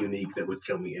incredibly unique that would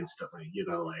kill me instantly.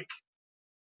 Like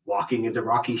walking into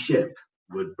rocky ship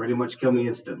would pretty much kill me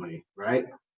instantly, right?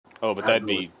 Oh, but I'd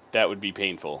go with that would be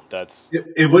painful. That's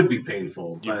it would be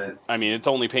painful, you. but I mean, it's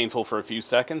only painful for a few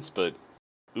seconds, but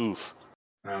oof.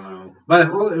 I don't know.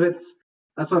 But well, if it's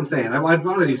that's what I'm saying. I'd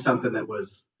want to do something that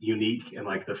was unique and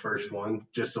like the first one,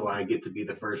 just so I get to be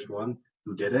the first one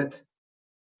who did it.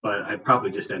 But I'd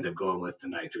probably just end up going with the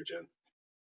nitrogen.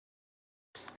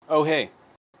 Oh, hey,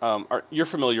 you're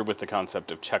familiar with the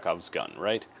concept of Chekhov's gun,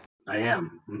 right? I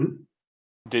am.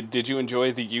 Did you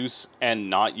enjoy the use and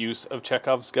not use of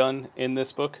Chekhov's gun in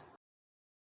this book?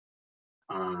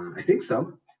 I think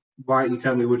so. Why don't you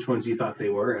tell me which ones you thought they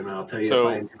were, and I'll tell you if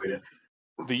I So enjoyed it.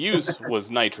 the use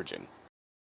was nitrogen,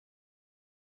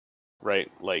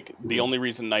 right? Like the Mhm, only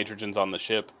reason nitrogen's on the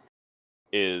ship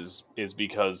is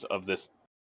because of this,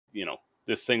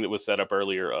 this thing that was set up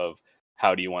earlier of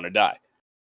how do you want to die.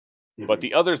 But mhm.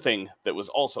 the other thing that was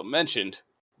also mentioned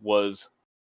was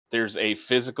there's a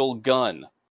physical gun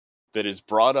that is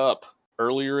brought up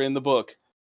earlier in the book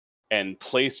and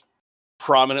placed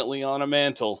prominently on a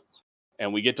mantle,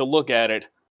 and we get to look at it,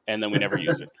 and then we never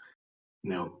use it.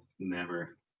 No,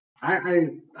 never.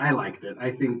 I liked it.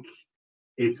 I think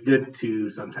it's good to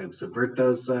sometimes subvert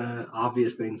those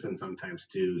obvious things and sometimes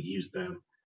to use them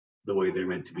the way they're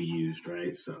meant to be used,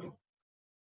 right? So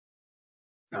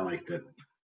I liked it.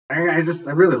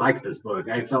 I really liked this book.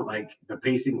 I felt like the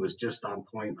pacing was just on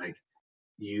point. Like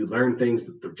you learn things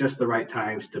at just the right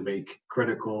times to make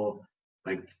critical,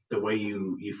 like the way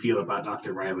you feel about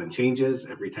Dr. Ryland changes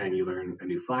every time you learn a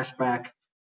new flashback,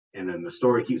 and then the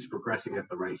story keeps progressing at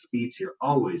the right speeds. You're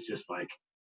always just like,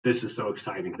 this is so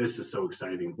exciting. This is so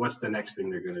exciting. What's the next thing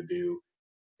they're gonna do?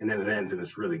 And then it ends and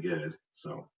it's really good.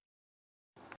 So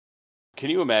Can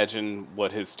you imagine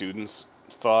what his students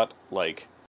thought? Like,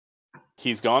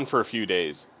 he's gone for a few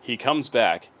days, he comes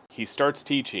back, he starts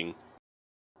teaching,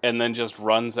 and then just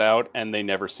runs out, and they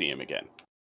never see him again.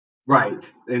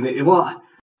 right, and well,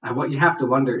 what you have to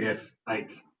wonder if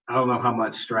like I don't know how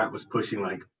much Strat was pushing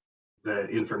like the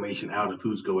information out of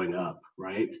who's going up,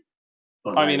 right?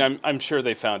 But I mean, like, I'm sure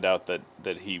they found out that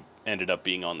he ended up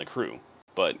being on the crew,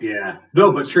 but yeah,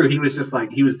 no, but true. He was just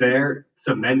like he was there.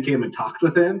 Some men came and talked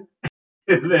with him,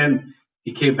 and then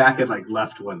he came back and like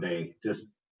left one day. Just,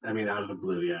 I mean, out of the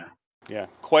blue, yeah. yeah,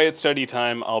 quiet study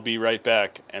time. I'll be right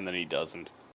back, and then he doesn't.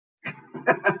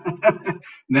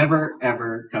 Never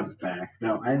ever comes back.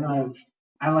 No,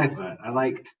 I like that.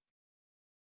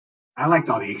 I liked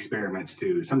all the experiments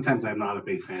too. Sometimes I'm not a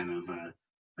big fan of,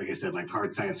 like I said, like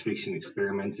hard science fiction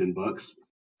experiments in books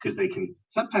because they can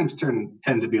sometimes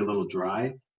tend to be a little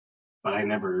dry. But I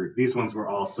never. These ones were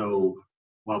all so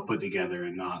well put together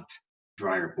and not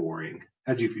dry or boring.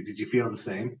 Did you feel the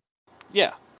same?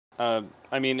 Yeah,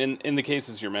 I mean, in the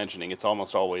cases you're mentioning, it's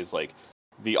almost always like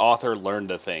the author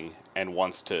learned a thing and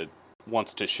wants to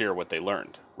share what they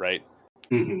learned, right?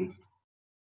 Hmm.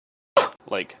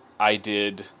 Like I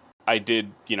did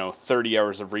 30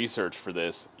 hours of research for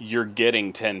this. You're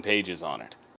getting 10 pages on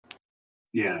it.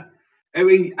 Yeah, I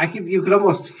mean, you could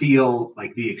almost feel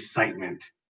like the excitement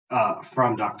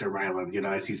from Dr. Ryland,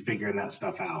 as he's figuring that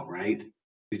stuff out, right?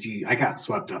 Did you? I got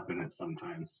swept up in it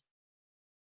sometimes.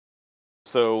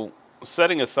 So,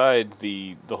 setting aside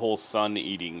the whole sun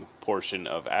eating portion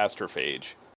of Astrophage,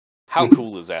 how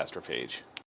cool is Astrophage?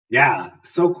 Yeah,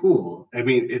 so cool. I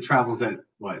mean, it travels at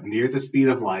what near the speed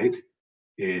of light.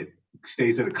 It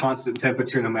stays at a constant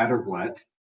temperature no matter what,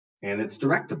 and it's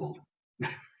directable.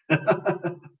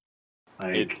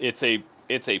 It Like it's a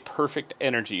it's a perfect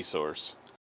energy source.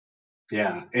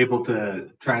 Yeah, able to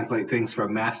translate things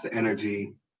from mass to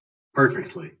energy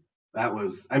perfectly. That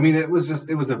was, I mean, it was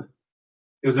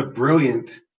a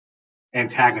brilliant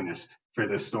antagonist for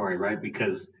this story, right?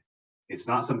 Because it's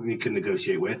not something you can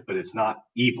negotiate with, but it's not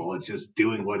evil. It's just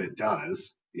doing what it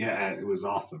does. Yeah, it was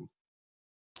awesome.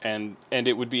 And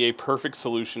it would be a perfect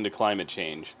solution to climate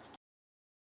change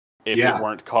if it Yeah,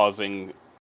 weren't causing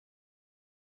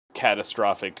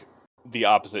catastrophic, the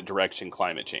opposite direction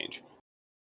climate change.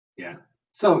 yeah.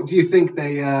 So, do you think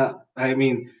they? I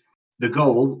mean, the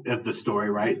goal of the story,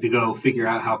 right, to go figure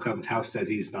out how come Tau said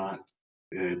he's not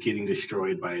getting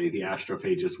destroyed by the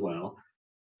astrophage as well.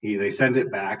 They send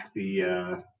it back.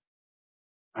 I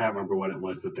don't remember what it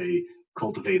was that they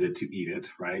cultivated to eat it,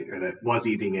 right, or that was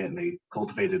eating it, and they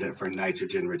cultivated it for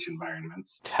nitrogen-rich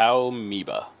environments.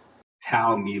 Taumiba.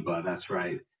 Tau amoeba, that's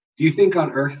right. Do you think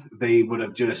on Earth they would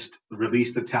have just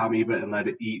released the Tau amoeba and let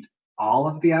it eat all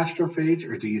of the astrophage,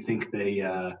 or do you think they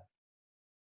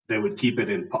would keep it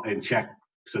in check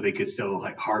so they could still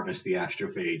like harvest the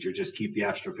astrophage, or just keep the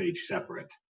astrophage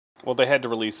separate? Well, they had to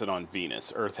release it on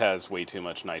Venus. Earth has way too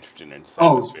much nitrogen in its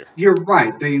Oh, atmosphere. you're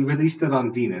right. They released it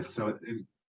on Venus, so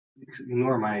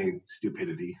ignore my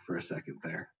stupidity for a second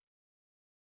there.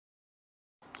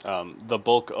 The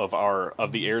bulk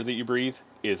of the air that you breathe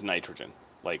is nitrogen,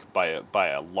 like by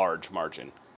a large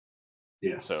margin.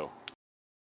 Yes. So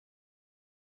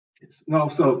No,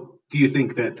 so do you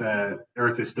think that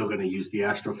Earth is still going to use the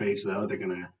astrophage though? They're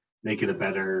going to make it a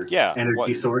better yeah, energy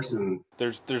what source, and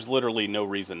there's literally no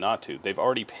reason not to. They've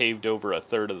already paved over a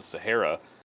third of the Sahara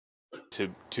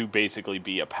to basically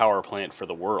be a power plant for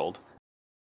the world.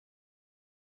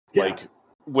 yeah. Like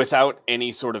without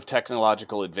any sort of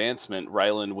technological advancement,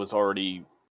 Ryland was already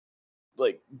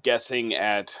like guessing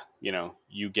at,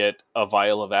 you get a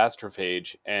vial of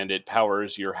astrophage and it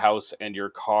powers your house and your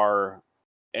car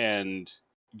and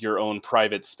your own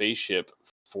private spaceship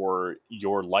for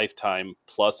your lifetime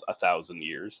plus 1,000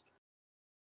 years.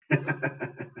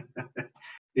 It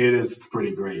is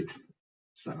pretty great.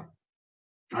 So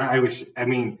I wish. I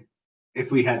mean, if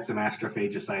we had some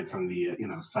astrophage aside from the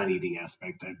sun eating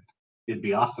aspect, it'd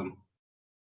be awesome.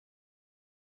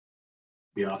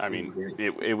 Be I awesome. It'd mean, be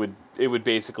great. it would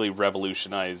basically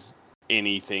revolutionize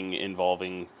anything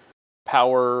involving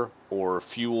power or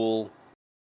fuel,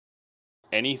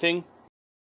 anything.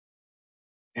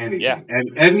 Yeah. Anything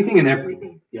and anything and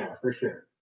everything. Yeah, for sure.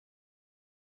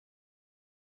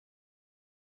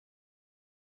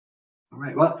 All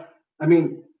right. Well, I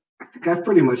mean, I think I've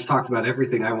pretty much talked about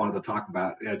everything I wanted to talk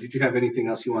about. Did you have anything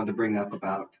else you wanted to bring up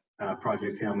about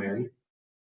Project Hail Mary?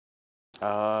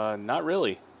 Not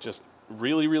really. Just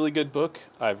really, really good book.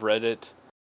 I've read it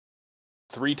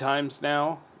 3 times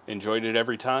now. Enjoyed it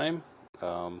every time.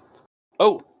 Um,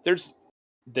 oh,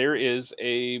 there is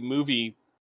a movie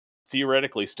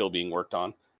theoretically still being worked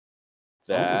on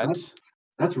Oh, that.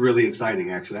 that's really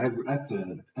exciting. Actually,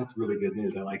 that's really good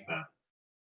news. I like that.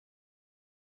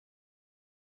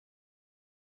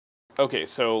 Okay,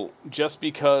 so just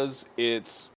because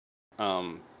it's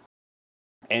um,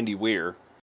 Andy Weir,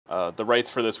 the rights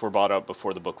for this were bought out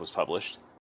before the book was published.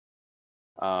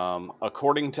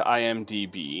 According to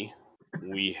IMDb,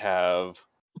 we have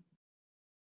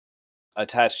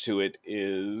attached to it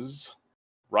is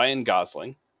Ryan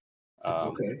Gosling.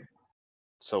 Okay.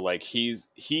 So like he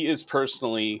is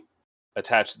personally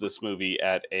attached to this movie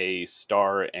at a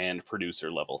star and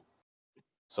producer level.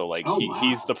 So like Oh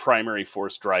he's wow. the primary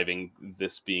force driving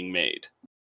this being made.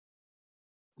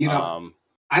 You know, Um,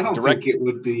 I don't direct. think it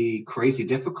would be crazy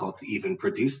difficult to even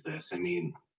produce this. I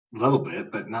mean, a little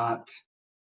bit, but not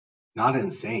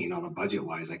insane on a budget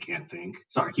wise. I can't think.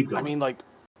 Sorry, keep I going. mean, like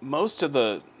most of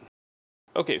the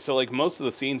okay, so like most of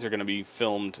the scenes are going to be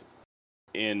filmed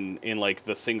in like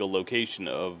the single location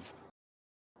of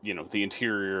the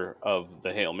interior of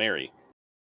the Hail Mary,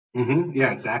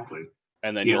 Yeah, exactly.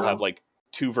 and then You you'll have know, like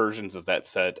two versions of that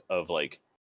set of like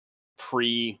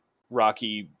pre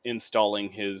Rocky installing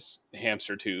his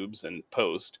hamster tubes and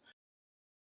post.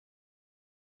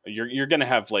 You're gonna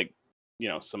have like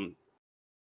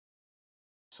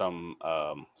some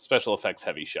special effects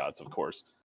heavy shots, of course,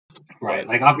 right?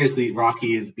 but Like obviously,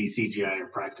 Rocky is be CGI or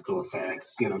practical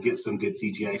effects. You know, get some good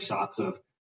CGI shots of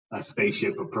a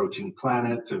spaceship approaching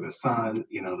planets or the sun.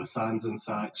 You know, the suns and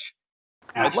such.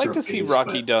 I'd like to see Astrophage,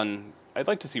 Rocky but done. I'd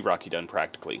like to see Rocky done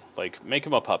practically. Like make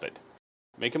him a puppet.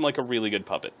 Make him like a really good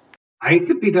puppet. it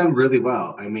could be done really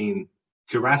well. I mean,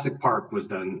 Jurassic Park was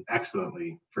done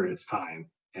excellently for its time,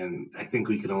 and I think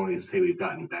we could only say we've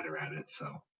gotten better at it. So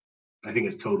I think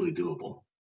it's totally doable.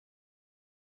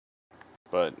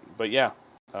 But yeah.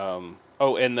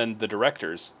 Oh, and then the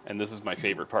directors, and this is my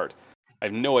favorite part. I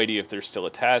have no idea if they're still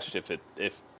attached,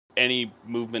 if any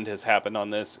movement has happened on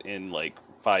this in like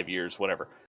 5 years, whatever.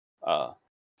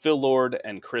 Phil Lord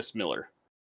and Chris Miller.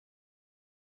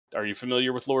 Are you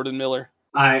familiar with Lord and Miller?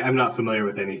 I'm not familiar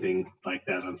with anything like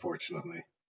that, unfortunately.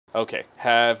 Okay.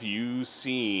 Have you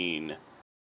seen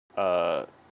Cloudy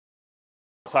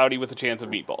with a Chance of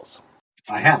Meatballs?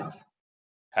 I have.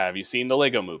 Have you seen the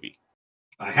Lego Movie?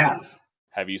 I have.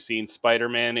 Have you seen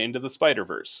Spider-Man Into the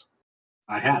Spider-Verse?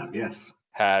 I have, yes.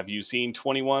 Have you seen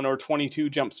 21 or 22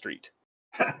 Jump Street?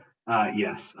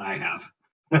 Yes, I have.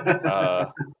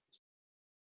 Let's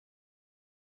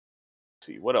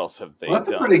see, what else have they That's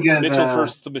a done? pretty good. Mitchell's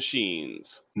vs. the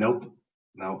Machines. Nope.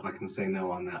 I can say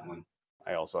no on that one.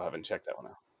 I also haven't checked that one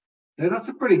out. That's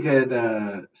a pretty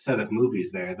good set of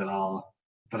movies there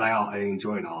I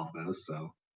enjoyed all of those.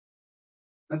 So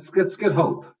that's good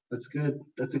hope. That's good.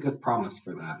 That's a good promise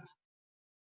for that.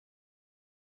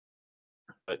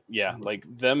 But yeah, like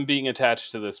them being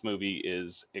attached to this movie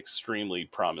is extremely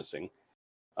promising.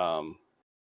 I'm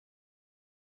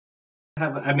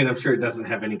sure it doesn't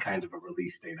have any kind of a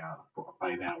release date out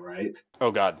by now, right?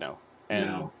 Oh God, no. And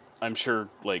no. I'm sure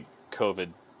like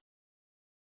COVID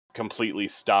completely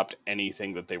stopped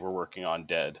anything that they were working on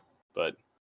dead. But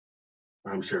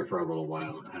I'm sure for a little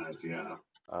while it has, yeah.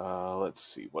 Let's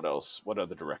see, what else? What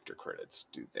other director credits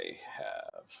do they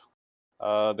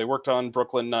have? They worked on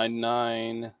Brooklyn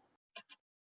Nine-Nine.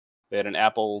 They had an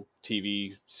Apple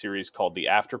TV series called The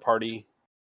After Party.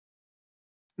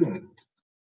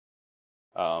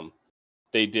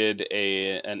 They did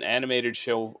an animated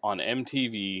show on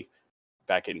MTV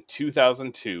back in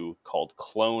 2002 called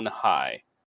Clone High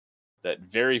that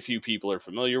very few people are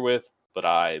familiar with, but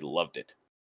I loved it.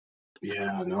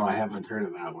 Yeah, no, I haven't heard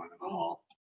of that one at all.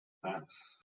 That's...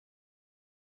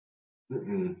 But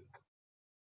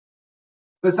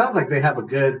it sounds like they have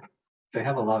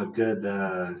a lot of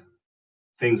good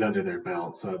things under their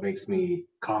belt, so it makes me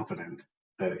confident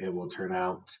that it will turn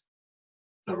out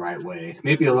the right way.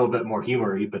 Maybe a little bit more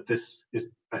humory, but it's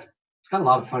got a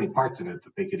lot of funny parts in it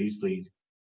that they could easily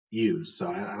use. So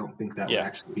I don't think that would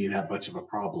actually be that much of a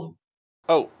problem.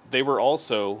 Oh, they were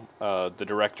also the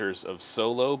directors of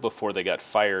Solo before they got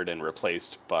fired and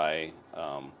replaced by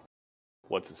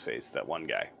what's his face, that one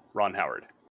guy, Ron Howard.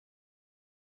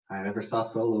 I never saw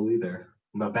Solo either.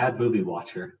 I'm a bad movie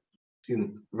watcher.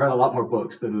 Read a lot more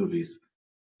books than movies.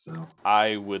 So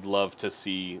I would love to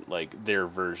see like their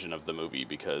version of the movie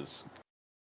because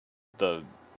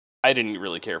I didn't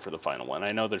really care for the final one.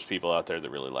 I know there's people out there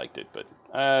that really liked it, but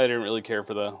I didn't really care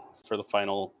for the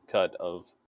final cut of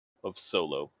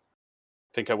Solo.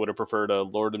 I think I would have preferred a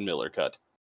Lord and Miller cut.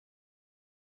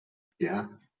 Yeah,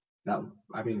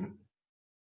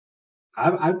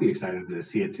 I'd be excited to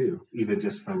see it too, even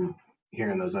just from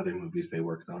hearing those other movies they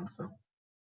worked on. So,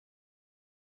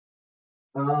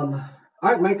 all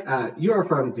right, Mike, you are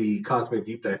from the Cosmic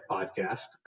Deep Dive podcast.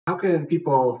 How can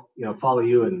people, follow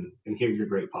you and hear your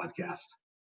great podcast?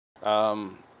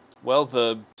 So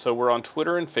we're on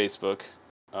Twitter and Facebook.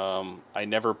 I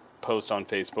never post on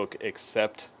Facebook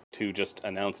except to just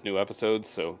announce new episodes,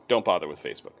 so don't bother with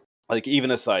Facebook. Like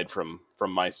even aside from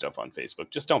my stuff on Facebook,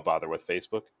 just don't bother with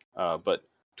Facebook. But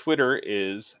Twitter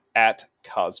is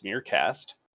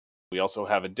 @CosmereCast. We also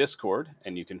have a Discord,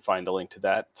 and you can find the link to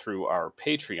that through our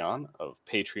Patreon of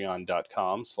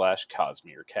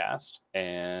patreon.com/CosmereCast.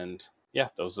 And yeah,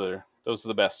 those are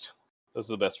the best. Those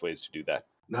are the best ways to do that.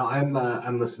 No,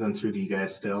 I'm listening through to you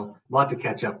guys still. A lot to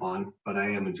catch up on, but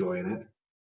I am enjoying it.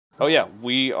 So. Oh yeah,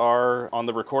 we are on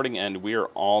the recording end. We are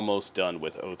almost done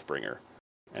with Oathbringer,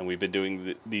 and we've been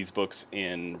doing these books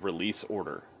in release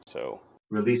order. So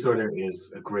release order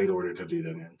is a great order to do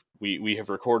them in. We have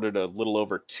recorded a little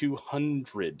over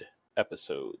 200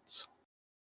 episodes.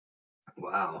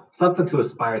 Wow, something to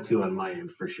aspire to on my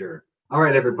end for sure. All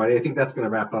right, everybody, I think that's going to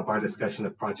wrap up our discussion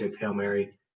of Project Hail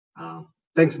Mary.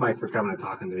 Thanks, Mike, for coming and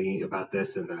talking to me about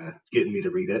this and getting me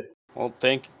to read it. Well,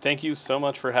 thank you so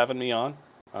much for having me on.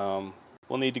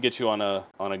 We'll need to get you on a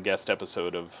guest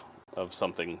episode of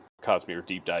something Cosmere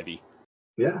deep divey.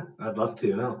 Yeah, I'd love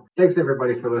to. No, thanks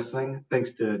everybody for listening.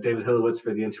 Thanks to David Hillowitz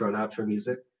for the intro and outro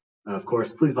music. Of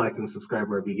course, please like and subscribe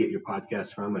wherever you get your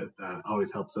podcast from. It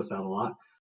always helps us out a lot.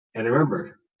 And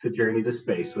remember to journey to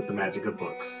space with the magic of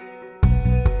books.